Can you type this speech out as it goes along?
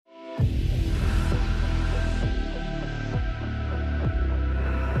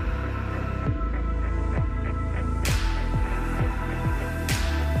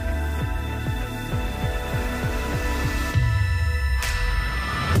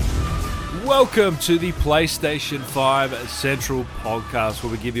Welcome to the PlayStation 5 Central Podcast,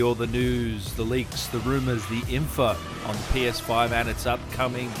 where we give you all the news, the leaks, the rumours, the info on the PS5 and its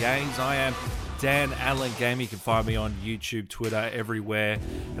upcoming games. I am Dan Allen Gaming. You can find me on YouTube, Twitter, everywhere.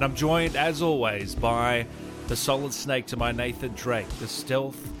 And I'm joined, as always, by the Solid Snake to my Nathan Drake, the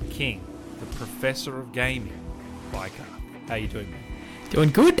Stealth King, the Professor of Gaming, Biker. How you doing, man?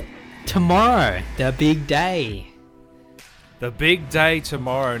 Doing good. Tomorrow, the big day. The big day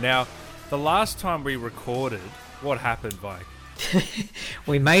tomorrow. Now, the last time we recorded, what happened, Vike?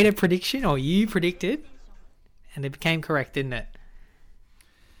 We made a prediction, or you predicted, and it became correct, didn't it?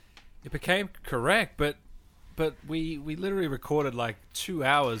 It became correct, but we literally recorded like 2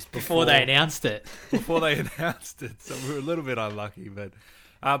 hours before they announced it. Before they announced it, so we were a little bit unlucky, but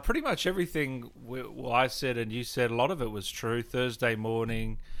pretty much everything I said and you said, a lot of it was true. Thursday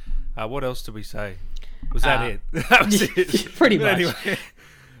morning. What else did we say? Was that it? That was it. Pretty much. Anyway,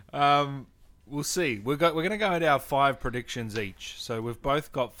 we'll see. We're going to go into our 5 predictions each. So we've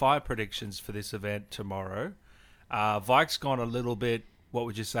both got 5 predictions for this event tomorrow. Vike's gone a little bit, what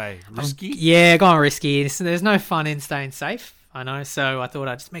would you say, risky? Yeah, gone risky. There's no fun in staying safe, I know. So I thought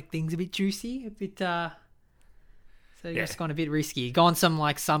I'd just make things a bit juicy, a bit... Just gone a bit risky. Gone some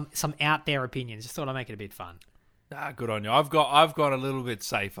out there opinions. Just thought I'd make it a bit fun. Good on you. I've gone a little bit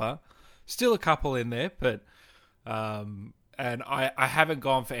safer. Still a couple in there, but and I haven't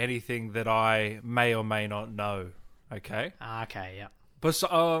gone for anything that I may or may not know. Okay. Okay. Yeah. But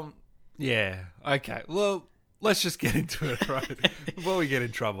yeah. Okay. Well, let's just get into it, right? Before we get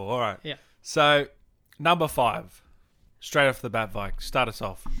in trouble. All right. Yeah. So, number 5, straight off the bat, Vike. Start us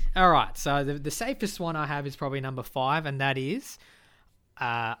off. All right. So the safest one I have is probably number 5, and that is,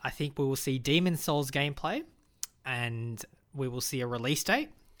 I think we will see Demon's Souls gameplay, and we will see a release date.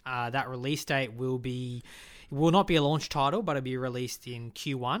 That release date will not be a launch title, but it'll be released in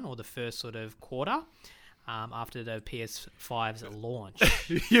Q1 or the first sort of quarter after the PS5's launch.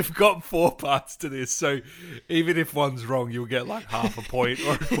 You've got 4 parts to this, so even if one's wrong, you'll get like half a point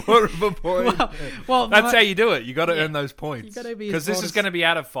or a quarter of a point. Well, that's how you do it. You got to earn those points. Because this is going to be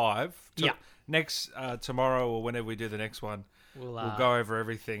out of 5. Next tomorrow or whenever we do the next one. We'll go over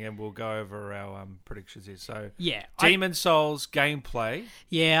everything, and we'll go over our predictions here. So, Demon's Souls gameplay.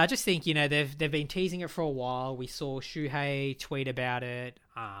 Yeah, I just think they've been teasing it for a while. We saw Shuhei tweet about it.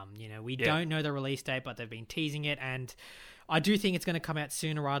 We don't know the release date, but they've been teasing it, and I do think it's going to come out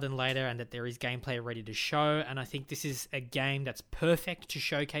sooner rather than later, and that there is gameplay ready to show. And I think this is a game that's perfect to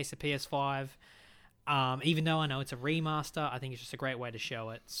showcase the PS5. Even though I know it's a remaster, I think it's just a great way to show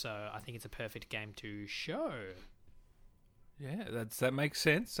it. So I think it's a perfect game to show. Yeah, that makes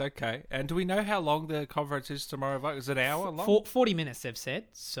sense. Okay. And do we know how long the conference is tomorrow? Is it an hour long? 40 minutes, they've said.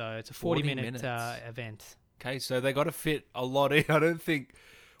 So it's a 40-minute event. Okay, so they got to fit a lot in. I don't think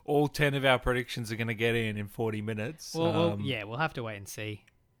all 10 of our predictions are going to get in 40 minutes. Well, we'll have to wait and see.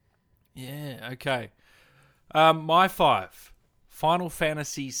 Yeah, okay. My 5, Final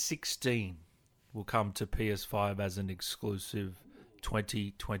Fantasy 16 will come to PS5 as an exclusive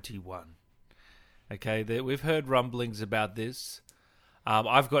 2021. Okay, we've heard rumblings about this.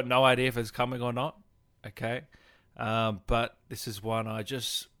 I've got no idea if it's coming or not. Okay, but this is one it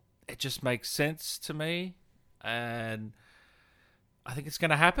just makes sense to me, and I think it's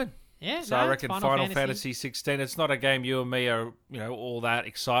going to happen. Yeah, so I reckon Final Fantasy 16. It's not a game you and me are all that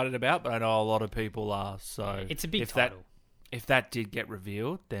excited about, but I know a lot of people are. So it's a big title. If that did get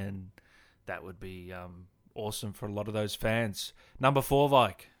revealed, then that would be awesome for a lot of those fans. Number 4,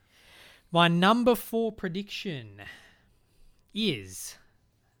 Vike. My number 4 prediction is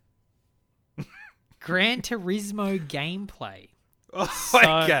Gran Turismo gameplay.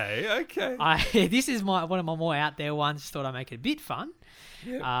 Okay. This is one of my more out there ones. Just thought I'd make it a bit fun.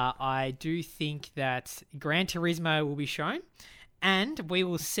 Yep. I do think that Gran Turismo will be shown, and we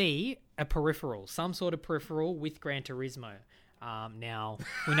will see a peripheral, some sort of peripheral with Gran Turismo. Now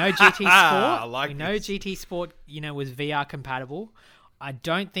we know GT Sport. GT Sport, was VR compatible. I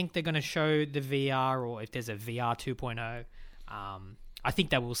don't think they're going to show the VR, or if there's a VR 2.0. I think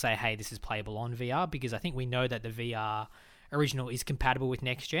they will say, hey, this is playable on VR, because I think we know that the VR original is compatible with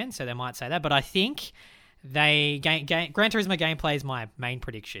next gen, so they might say that. But I think Gran Turismo gameplay is my main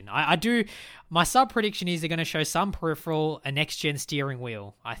prediction. My sub prediction is they're going to show some peripheral, a next gen steering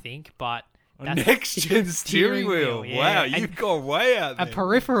wheel, I think, but next gen steering wheel. Yeah. Wow, you've gone way out there. A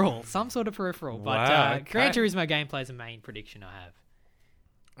peripheral, some sort of peripheral. Wow, but okay. Gran Turismo gameplay is a main prediction I have.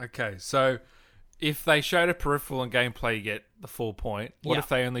 Okay, so if they showed a peripheral and gameplay, you get the full point. What if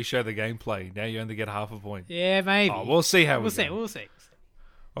they only show the gameplay? Now you only get half a point. Yeah, maybe. Oh, we'll see how we'll see. We'll see.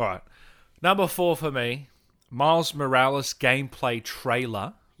 All right. Number 4 for me, Miles Morales gameplay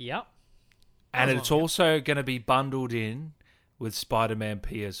trailer. Yep. And That was it's one, also going to be bundled in with Spider-Man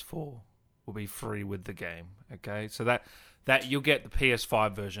PS4. Will be free with the game. Okay, so that you'll get the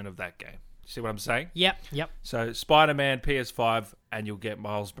PS5 version of that game. See what I'm saying? Yep. So Spider-Man PS5, and you'll get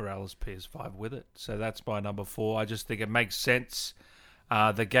Miles Morales PS5 with it. So that's my number 4. I just think it makes sense.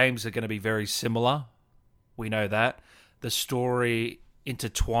 The games are going to be very similar. We know that. The story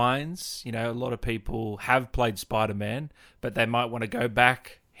intertwines. You know, a lot of people have played Spider-Man, but they might want to go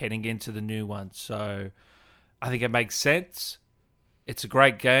back heading into the new one. So I think it makes sense. It's a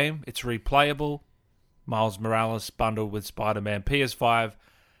great game. It's replayable. Miles Morales bundled with Spider-Man PS5,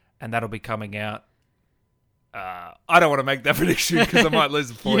 and that'll be coming out. I don't want to make that prediction because I might lose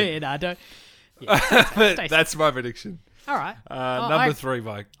the point. Yeah, no, I don't. Yeah, But that's my prediction. all right. Number 3,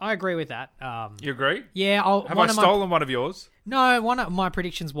 Mike. I agree with that. You agree? Yeah, Have I stolen one of yours? No, one of my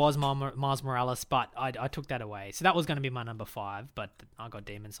predictions was Miles Morales, but I took that away. So that was going to be my number 5, but I got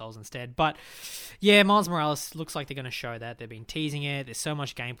Demon Souls instead. But yeah, Miles Morales looks like they're going to show that. They've been teasing it. There's so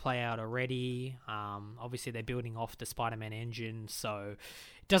much gameplay out already. Obviously, they're building off the Spider-Man engine, so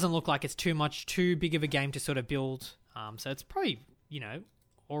it doesn't look like it's too big of a game to sort of build. So it's probably,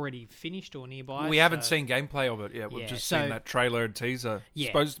 already finished or nearby. We haven't seen gameplay of it yet. We've just seen that trailer and teaser. Yeah. It's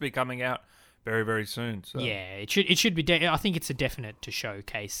supposed to be coming out very, very soon. So. Yeah, it should be. I think it's a definite to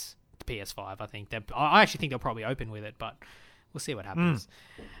showcase the PS5. I think I actually think they'll probably open with it, but we'll see what happens.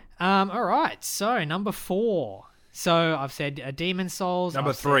 All right, so number 4. So I've said Demon Souls.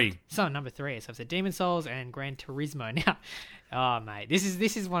 Number 3. Number 3. So I've said Demon Souls and Gran Turismo. Now, oh mate,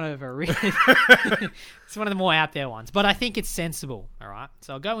 this is one of a really it's one of the more out there ones, but I think it's sensible. All right,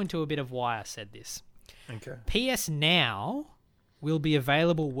 so I'll go into a bit of why I said this. Okay. PS Now will be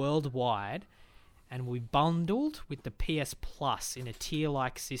available worldwide and will be bundled with the PS Plus in a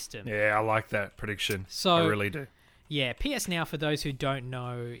tier-like system. Yeah, I like that prediction. So, I really do. Yeah, PS Now, for those who don't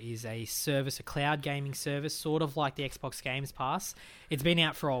know, is a cloud gaming service, sort of like the Xbox Games Pass. It's been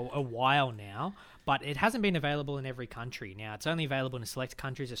out for a while now, but it hasn't been available in every country. Now, it's only available in select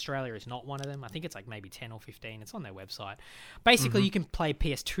countries. Australia is not one of them. I think it's like maybe 10 or 15. It's on their website. Basically, you can play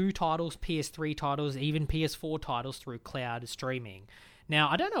PS2 titles, PS3 titles, even PS4 titles through cloud streaming. Now,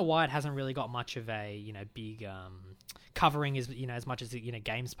 I don't know why it hasn't really got much of a big covering as much as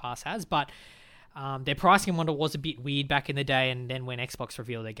Games Pass has, but their pricing model was a bit weird back in the day, and then when Xbox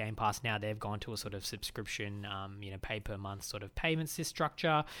revealed their Game Pass, now they've gone to a sort of subscription, pay per month sort of payment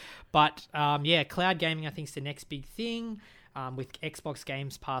structure. But cloud gaming I think is the next big thing. With Xbox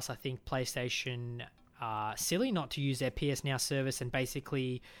Games Pass, I think PlayStation silly not to use their PS Now service and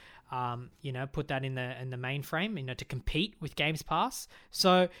basically put that in the mainframe, to compete with Games Pass.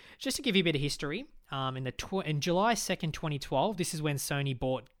 So just to give you a bit of history, in July 2nd, 2012, this is when Sony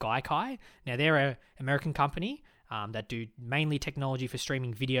bought Gaikai. Now they're an American company that do mainly technology for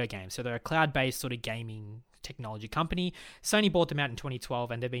streaming video games. So they're a cloud-based sort of gaming technology company. Sony bought them out in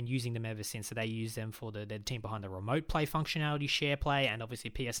 2012, and they've been using them ever since. So they use them for the team behind the remote play functionality, share play, and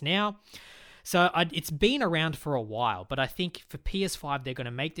obviously PS Now. So it's been around for a while, but I think for PS5, they're going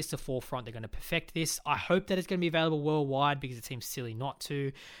to make this the forefront. They're going to perfect this. I hope that it's going to be available worldwide because it seems silly not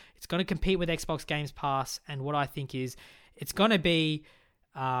to. It's going to compete with Xbox Games Pass, and what I think is it's going to be,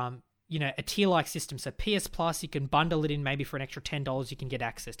 a tier-like system. So PS Plus, you can bundle it in maybe for an extra $10. You can get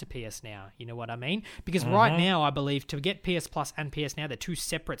access to PS Now. You know what I mean? Because right now, I believe to get PS Plus and PS Now, they're two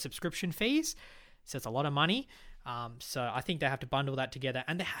separate subscription fees. So it's a lot of money. So I think they have to bundle that together,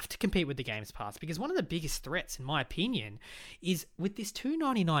 and they have to compete with the Games Pass, because one of the biggest threats, in my opinion, is with this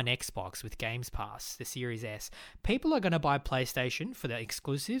 $299 Xbox with Games Pass, the Series S, people are going to buy PlayStation for their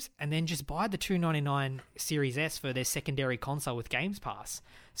exclusives and then just buy the $299 Series S for their secondary console with Games Pass.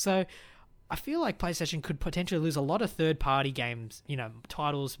 So I feel like PlayStation could potentially lose a lot of third-party games,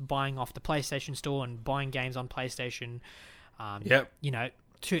 titles buying off the PlayStation Store and buying games on PlayStation.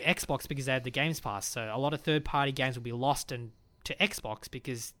 To Xbox because they have the Games Pass. So a lot of third-party games will be lost to Xbox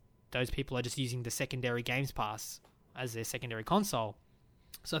because those people are just using the secondary Games Pass as their secondary console.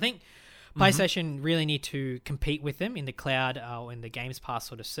 So I think PlayStation really need to compete with them in the cloud or in the Games Pass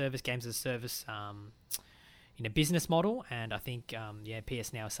sort of service, games as a service business model. And I think,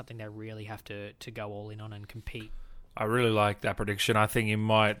 PS Now is something they really have to go all in on and compete. I really like that prediction. I think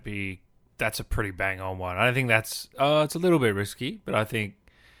that's a pretty bang-on one. I don't think it's a little bit risky, but I think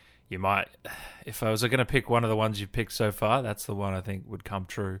you might, if I was going to pick one of the ones you've picked so far, that's the one I think would come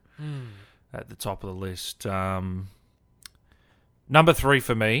true at the top of the list. Number 3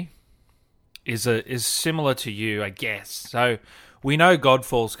 for me is similar to you, I guess. So we know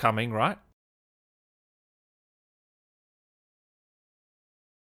Godfall's coming, right?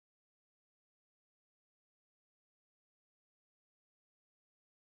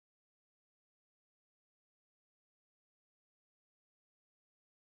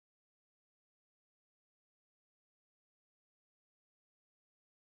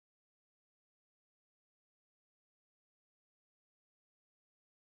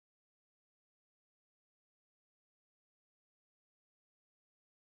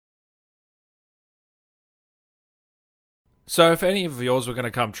 So if any of yours were going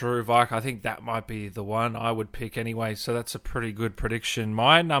to come true, Vike, I think that might be the one I would pick anyway. So that's a pretty good prediction.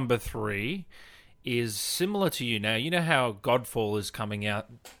 My number 3 is similar to you now. You know how Godfall is coming out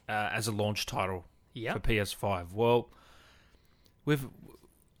as a launch title for PS5. Well,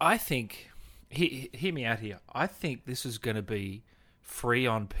 I think, hear me out here. I think this is going to be free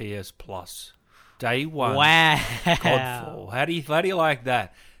on PS Plus. Day one. Wow. Godfall. How do you like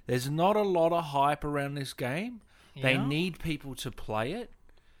that? There's not a lot of hype around this game. They need people to play it.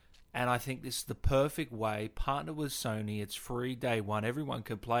 And I think this is the perfect way. Partner with Sony. It's free day one. Everyone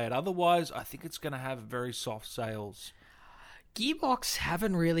can play it. Otherwise, I think it's going to have very soft sales. Gearbox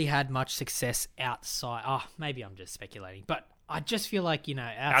haven't really had much success outside. Oh, maybe I'm just speculating. But I just feel like,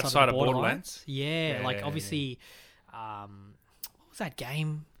 outside of Borderlands. Yeah, like obviously, what was that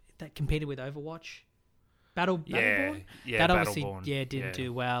game that competed with Overwatch? Battleborn? Yeah, that obviously Battleborn. Didn't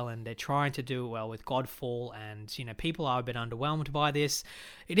do well, and they're trying to do well with Godfall, and people are a bit underwhelmed by this.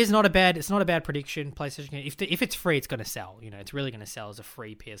 It's not a bad prediction. PlayStation, if it's free, it's going to sell. It's really going to sell as a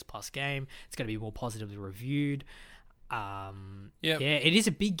free PS Plus game. It's going to be more positively reviewed. It is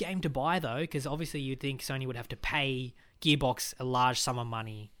a big game to buy though, because obviously you'd think Sony would have to pay Gearbox a large sum of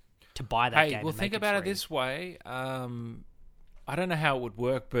money to buy that game. Well, think about it this way. I don't know how it would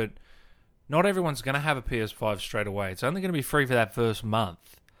work, but not everyone's going to have a PS5 straight away. It's only going to be free for that first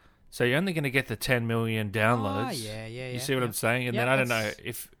month. So you're only going to get the 10 million downloads. You see what I'm saying? And then I don't know,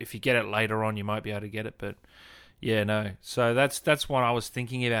 if you get it later on, you might be able to get it. But yeah, no. So that's what I was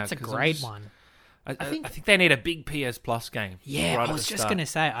thinking about. It's a great one. I think they need a big PS Plus game. Yeah, right I was just going to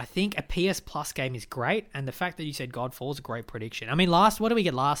say, I think a PS Plus game is great. And the fact that you said Godfall is a great prediction. I mean, what did we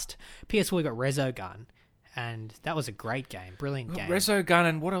get last? PS4, we got Resogun. And that was a great game, brilliant game. Resogun,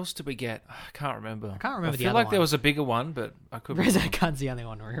 and what else did we get? I can't remember. I can't remember the other one. I feel like there was a bigger one, but I could. Resogun's the only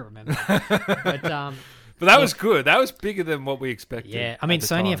one I remember. But that was good. That was bigger than what we expected. Yeah, I mean,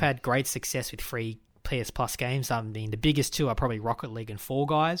 Sony have had great success with free PS Plus games. I mean, the biggest two are probably Rocket League and Fall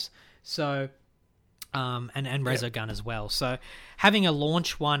Guys. So, and Resogun as well. So, having a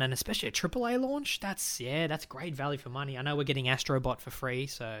launch one, and especially a AAA launch, that's great value for money. I know we're getting Astrobot for free,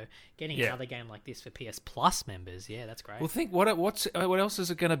 so getting another game like this for PS Plus members, that's great. Well, think what else is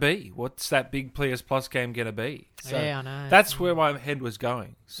it going to be? What's that big PS Plus game going to be? So I know. That's where my head was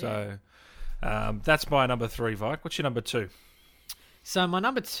going. So, that's my number 3, Vike. What's your number 2? So my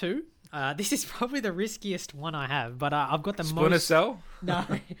number 2. This is probably the riskiest one I have, but I've got the Splinter Cell? No,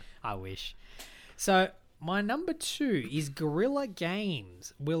 I wish. So my number 2 is Guerrilla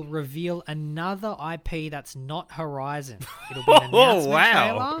Games will reveal another IP that's not Horizon. It'll be an announcement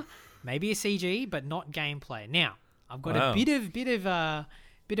trailer, maybe a CG, but not gameplay. Now I've got a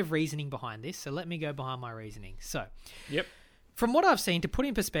bit of reasoning behind this, so let me go behind my reasoning. So, from what I've seen, to put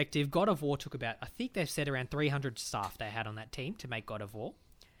in perspective, God of War took about, I think they've said around 300 staff they had on that team to make God of War.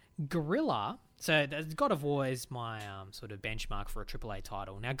 Guerrilla, so God of War is my sort of benchmark for a AAA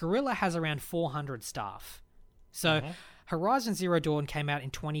title. Now, Guerrilla has around 400 staff. So, Horizon Zero Dawn came out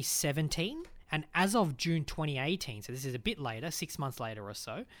in 2017, and as of June 2018, so this is a bit later, 6 months later or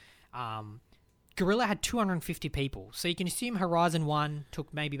so, Guerrilla had 250 people. So you can assume Horizon 1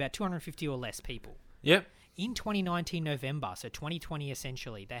 took maybe about 250 or less people. Yep. In 2019 November, so 2020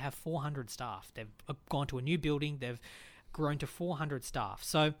 essentially, they have 400 staff. They've gone to a new building. They've grown to 400 staff.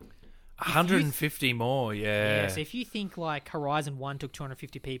 So 150 more, Yeah, so if you think like Horizon 1 took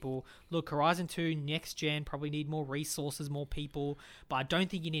 250 people, look, Horizon 2, next gen, probably need more resources, more people, but I don't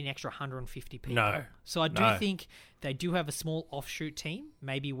think you need an extra 150 people. No. So I do think they do have a small offshoot team,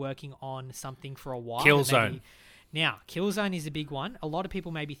 maybe working on something for a while. Killzone. Now, Killzone is a big one. A lot of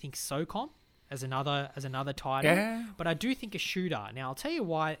people maybe think SOCOM as another title. Yeah. But I do think a shooter. Now, I'll tell you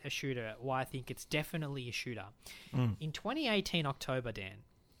why I think it's definitely a shooter. In 2018 October, Dan,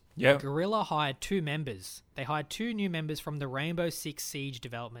 Guerrilla hired 2 members. They hired 2 new members from the Rainbow Six Siege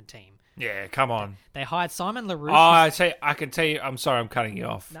development team. Yeah, come on. They hired Simon LaRouche. I can tell you, I'm sorry, I'm cutting you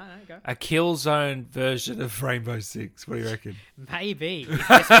off. No, go. A Killzone version of Rainbow Six. What do you reckon? Maybe.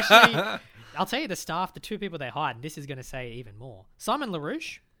 Especially, I'll tell you the staff, the 2 people they hired, and this is going to say even more. Simon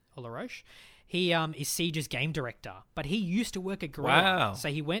LaRouche, he is Siege's game director, but he used to work at Guerrilla. Wow. So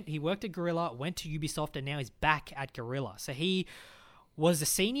he worked at Guerrilla, went to Ubisoft, and now he's back at Guerrilla. So he was a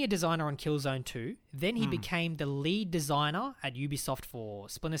senior designer on Killzone 2. Then he became the lead designer at Ubisoft for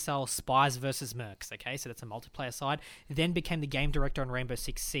Splinter Cell Spies vs. Mercs. Okay, so that's a multiplayer side. Then became the game director on Rainbow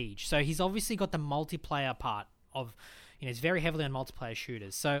Six Siege. So he's obviously got the multiplayer part of, he's very heavily on multiplayer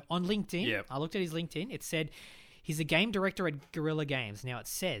shooters. So on LinkedIn, I looked at his LinkedIn. It said he's a game director at Guerrilla Games. Now it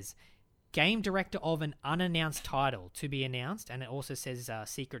says game director of an unannounced title to be announced, and it also says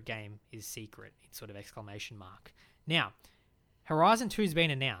secret game is secret. It's sort of exclamation mark. Now, Horizon 2's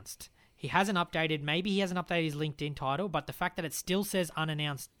been announced. He hasn't updated. Maybe he hasn't updated his LinkedIn title, but the fact that it still says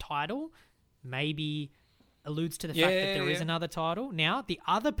unannounced title maybe alludes to the fact that there is another title. Now, the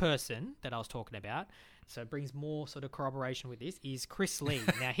other person that I was talking about, so it brings more sort of corroboration with this, is Chris Lee.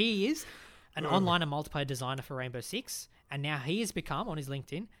 Now, he is an online and multiplayer designer for Rainbow Six, and now he has become, on his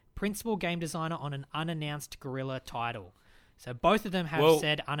LinkedIn, principal game designer on an unannounced Guerrilla title. So both of them have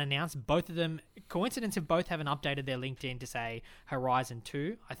said unannounced. Both of them, coincidence if both haven't updated their LinkedIn to say Horizon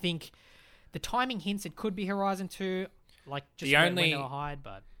 2. I think the timing hints it could be Horizon 2, like just when they'll hide,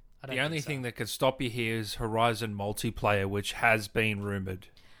 but I don't think so. The only thing that could stop you here is Horizon multiplayer, which has been rumoured.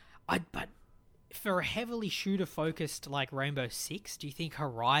 But for a heavily shooter-focused like Rainbow Six, do you think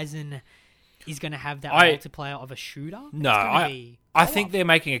Horizon is going to have that multiplayer of a shooter? No, I think they're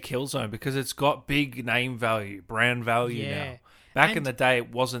making a Killzone because it's got big name value, brand value now. Back in the day,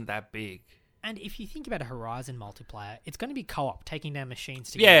 it wasn't that big. And if you think about a Horizon multiplayer, it's going to be co-op, taking down machines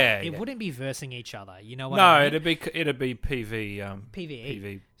together. It wouldn't be versing each other. You know what I mean? No, it'd be PvE.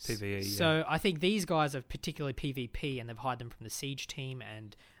 PvE. So I think these guys are particularly PvP, and they've hired them from the Siege team,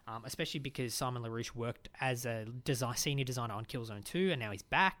 and especially because Simon LaRouche worked as a senior designer on Killzone 2, and now he's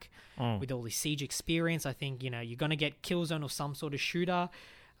back with all his Siege experience. I think you're going to get Killzone or some sort of shooter.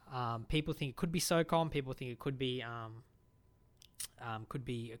 People think it could be SOCOM. People think it could be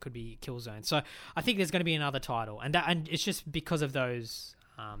Killzone. So I think there's going to be another title, and it's just because of those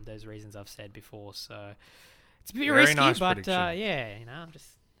reasons I've said before. So it's a bit risky, nice but I'm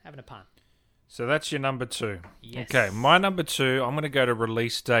just having a punt. So that's your number 2. Yes. Okay, my number 2, I'm going to go to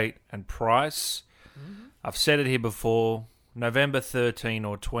release date and price. Mm-hmm. I've said it here before, November 13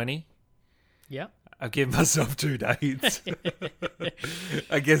 or 20. Yeah. I've given myself 2 dates.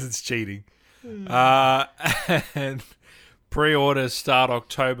 I guess it's cheating. And pre-orders start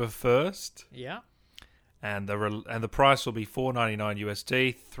October 1st. Yeah. And the price will be $4.99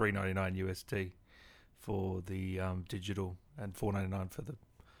 USD, $3.99 USD for the digital, and $4.99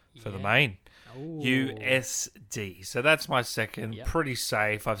 for the main. Ooh. USD. So that's my second. Yep. Pretty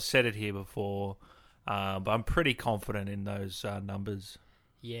safe. I've said it here before, but I'm pretty confident in those numbers.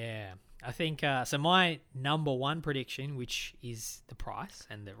 Yeah. I think so. My number 1 prediction, which is the price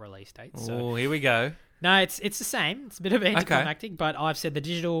and the release date. So here we go. no, it's the same. It's a bit of anticlimactic, but I've said the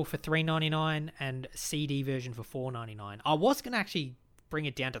digital for $3.99 and CD version for $4.99. I was going to actually bring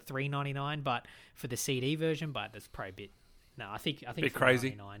it down to $3.99, but for the CD version, but that's probably a bit. No, I think bit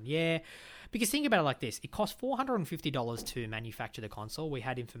crazy. Yeah, because think about it like this: it costs $450 to manufacture the console. We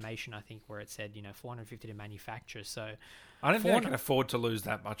had information, I think, where it said $450 to manufacture. So I don't think I can afford to lose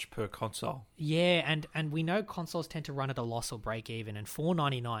that much per console. Yeah, and we know consoles tend to run at a loss or break even, and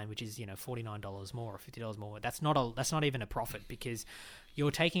 $4.99, which is $49 more or $50 more, that's not even a profit, because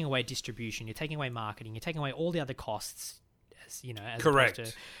you're taking away distribution, you're taking away marketing, you're taking away all the other costs. As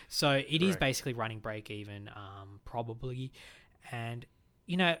correct. So it is basically running break even, probably, and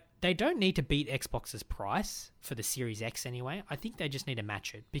they don't need to beat Xbox's price for the Series X anyway. I think they just need to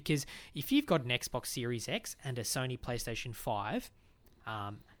match it, because if you've got an Xbox Series X and a Sony PlayStation 5,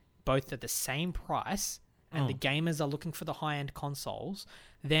 both at the same price, and the gamers are looking for the high-end consoles,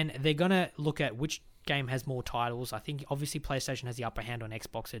 then they're going to look at which game has more titles. I think obviously PlayStation has the upper hand on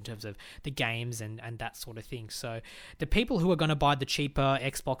Xbox in terms of the games and that sort of thing. So the people who are going to buy the cheaper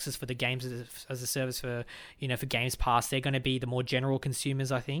Xboxes for the games as a service for for Games Pass, they're going to be the more general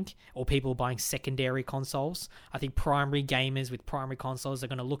consumers, I think, or people buying secondary consoles. I think primary gamers with primary consoles are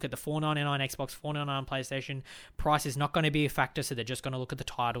going to look at the $4.99 Xbox, $4.99 PlayStation. Price is not going to be a factor, so they're just going to look at the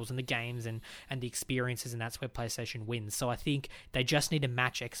titles and the games and the experiences, and that's where PlayStation wins. So I think they just need to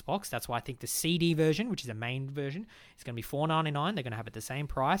match Xbox. That's why I think the CD version, which is the main version, is going to be $4.99. They're going to have it the same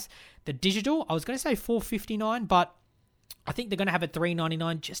price. The digital, I was going to say $4.59, but I think they're going to have it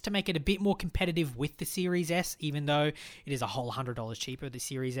 $3.99 just to make it a bit more competitive with the Series S, even though it is a whole $100 cheaper, the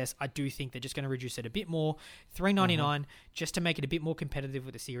Series S. I do think they're just going to reduce it a bit more, $3.99, just to make it a bit more competitive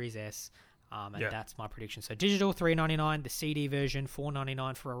with the Series S. That's my prediction. So digital, $3.99, the CD version,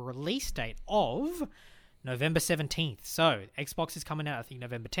 $4.99 for a release date of November 17th. So Xbox is coming out, I think,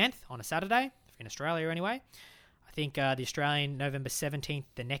 November 10th on a Saturday, in Australia anyway. I think the Australian November 17th,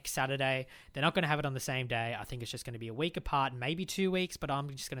 the next Saturday. They're not going to have it on the same day. I think it's just going to be a week apart, maybe 2 weeks, but I'm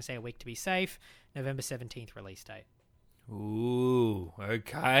just going to say a week to be safe. November 17th release date. Ooh,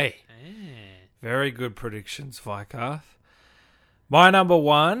 okay. Very good predictions, Vikarth. My number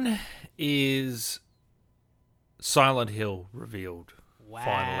 1 is Silent Hill revealed. Wow.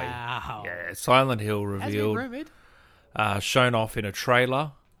 Finally. Yeah, Silent Hill revealed. Has been rumored. Shown off in a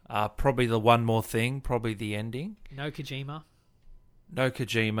trailer. Probably the one more thing, probably the ending. No Kojima. No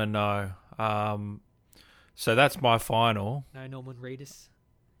Kojima, no. So that's my final. No Norman Reedus.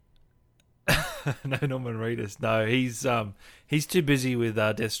 No Norman Reedus. No, he's too busy with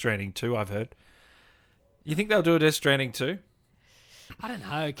Death Stranding 2, I've heard. You think they'll do a Death Stranding 2? I don't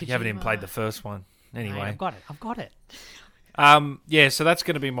know. You haven't even played the first one. Anyway. Mate, I've got it. Yeah, so that's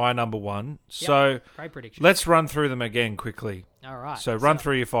going to be my number one. So great prediction. let's run through them again quickly. All right. So run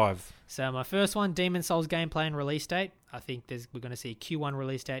through your 5. So my first one, Demon Souls gameplay and release date. I think we're going to see Q1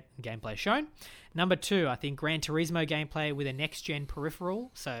 release date and gameplay shown. Number 2, I think Gran Turismo gameplay with a next-gen peripheral.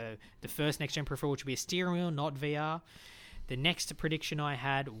 So the first next-gen peripheral, which will be a steering wheel, not VR. The next prediction I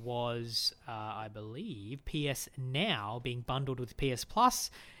had was, I believe, PS Now being bundled with PS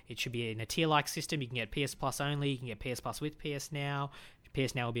Plus. It should be in a tier-like system. You can get PS Plus only. You can get PS Plus with PS Now.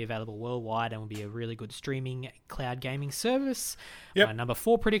 PS Now will be available worldwide and will be a really good streaming cloud gaming service. Yep. Number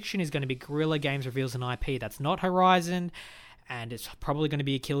 4 prediction is going to be Guerrilla Games reveals an IP that's not Horizon. And it's probably going to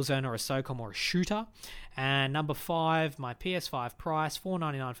be a Killzone or a SOCOM or a shooter. And number 5, my PS5 price,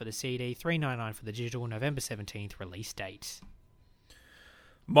 $4.99 for the CD, $3.99 for the digital, November 17th release date.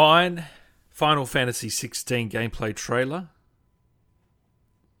 Mine, Final Fantasy 16 gameplay trailer.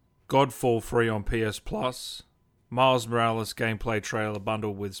 Godfall free on PS Plus. Miles Morales gameplay trailer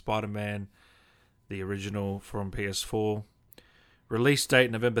bundled with Spider-Man, the original from PS4. Release date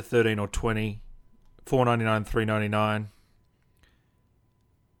November 13 or 20. $4.99, $3.99.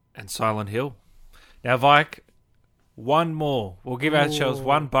 And Silent Hill. Now, Vike, one more. We'll give ourselves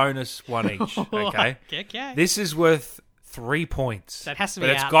one bonus, one each. Okay. Okay. This is worth 3 points. That has to be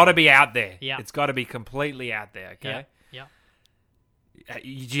But it's out got to there. be out there. Yeah. It's got to be completely out there. Okay. Yeah. Do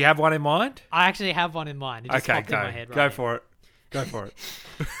you have one in mind? I actually have one in mind. It just Okay, popped in my head right go now. for it. Go for it.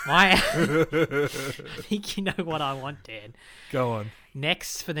 I think you know what I want, Dan. Go on.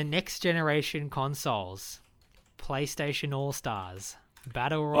 Next, for the next generation consoles, PlayStation All-Stars,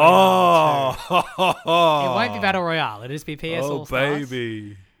 Battle Royale 2. Oh, It won't be Battle Royale. It'll just be PS All-Stars.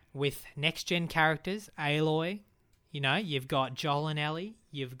 baby. With next-gen characters, Aloy. You know, you've got Joel and Ellie.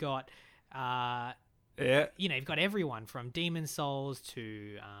 You've got... Yeah. you've got everyone from Demon Souls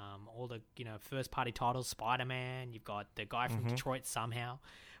to all the, first-party titles, Spider-Man. You've got the guy from Detroit somehow.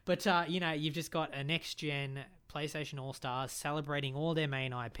 But, you've just got a next-gen PlayStation All-Stars celebrating all their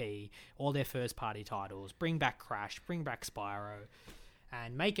main IP, all their first-party titles. Bring back Crash, bring back Spyro,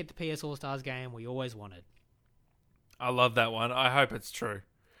 and make it the PS All-Stars game we always wanted. I love that one. I hope it's true.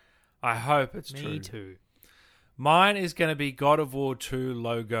 I hope it's true. Me too. Mine is going to be God of War 2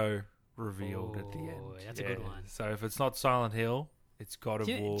 logo revealed at the end. That's a good one. So if it's not Silent Hill, it's God of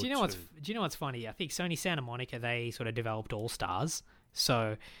War 2. Do you know what's funny? I think Sony Santa Monica, they sort of developed All Stars.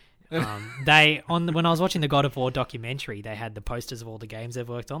 So when I was watching the God of War documentary, they had the posters of all the games they've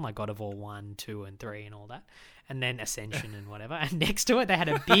worked on, like God of War 1, 2, and 3 and all that. And then Ascension and whatever. And next to it, they had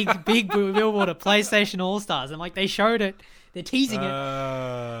a big billboard of PlayStation All Stars. And like they showed it. They're teasing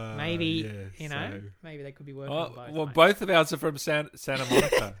it. Maybe, maybe they could be working on both. Well, mate. both of ours are from Santa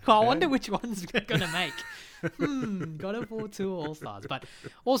Monica. I wonder which one's going to make. God of War 2 All Stars. But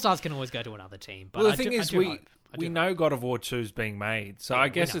All Stars can always go to another team. But Well, the thing is, we hope. know God of War 2 is being made. So Yeah, I we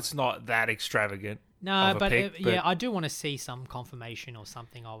guess know. it's not that extravagant. No, of a but, pick, I do want to see some confirmation or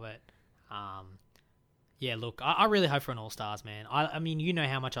something of it. Yeah, look, I really hope for an All-Stars, man. I mean, you know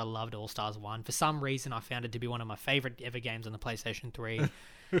how much I loved All-Stars 1. For some reason, I found it to be one of my favorite ever games on the PlayStation 3.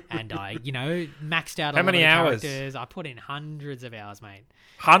 And I, maxed out How a lot many of the hours? characters. I put in hundreds of hours, mate.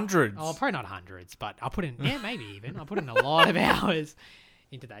 Hundreds. Oh, probably not hundreds, but I put in, maybe even. I put in a lot of hours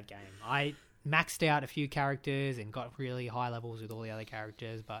into that game. I maxed out a few characters and got really high levels with all the other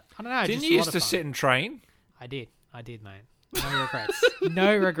characters, but I don't know. Didn't just you a lot used of to fun. sit and train? I did, mate. No regrets.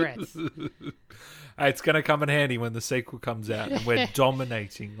 No regrets. Hey, it's going to come in handy when the sequel comes out and we're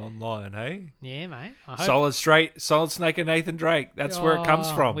dominating online, hey? Yeah, mate. I hope. Solid Snake and Nathan Drake. That's where it comes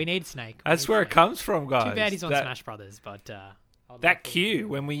from. We need Snake. That's where it comes from, guys. Too bad he's on Smash Brothers, but That cue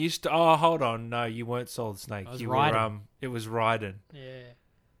when we used to. Oh, hold on. No, you weren't Solid Snake. I was You Raiden. were. It was Raiden. Yeah.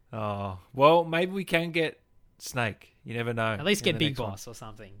 Oh, well, maybe we can get Snake. You never know. At least in get the Big next one. Boss or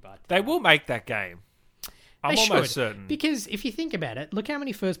something. But They will make that game. I'm they almost should. certain. Because if you think about it, look how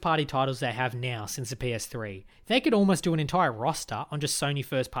many first-party titles they have now since the PS3. They could almost do an entire roster on just Sony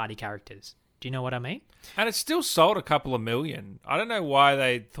first-party characters. Do you know what I mean? And it still sold a couple of million. I don't know why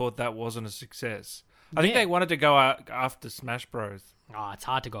they thought that wasn't a success. I think Yeah. they wanted to go after Smash Bros. Oh, it's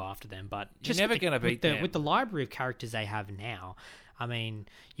hard to go after them, but You're never with the- gonna beat with the, them. with the library of characters they have now. I mean,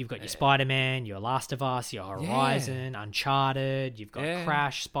 you've got your Spider-Man, your Last of Us, your Horizon, Uncharted. You've got Yeah.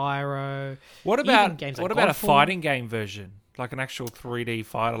 Crash, Spyro. What Even about games like what about a Godfall? fighting game version, like an actual 3D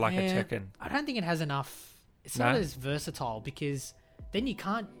fighter, like a Yeah, Tekken? I don't think it has enough. It's not No? as versatile because then you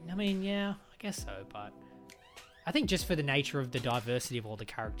can't. I mean, yeah, I guess so, but I think just for the nature of the diversity of all the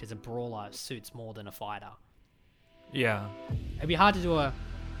characters, a brawler suits more than a fighter. Yeah. It'd be hard to do a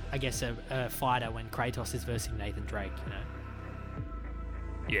fighter when Kratos is versing Nathan Drake, you know.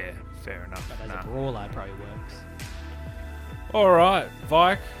 Yeah, fair enough. But as a brawler, it probably works. All right,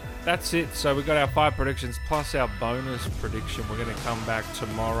 Vike, that's it. So we got our 5 predictions plus our bonus prediction. We're going to come back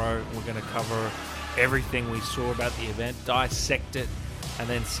tomorrow. We're going to cover everything we saw about the event, dissect it, and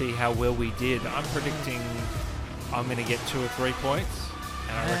then see how well we did. I'm predicting I'm going to get 2 or 3 points,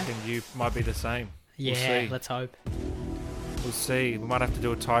 and I reckon you might be the same. Yeah, we'll see. let's hope. We'll see. We might have to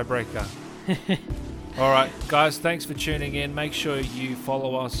do a tiebreaker. All right, guys, thanks for tuning in. Make sure you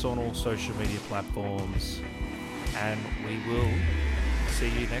follow us on all social media platforms, and we will see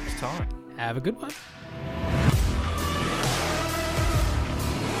you next time. Have a good one.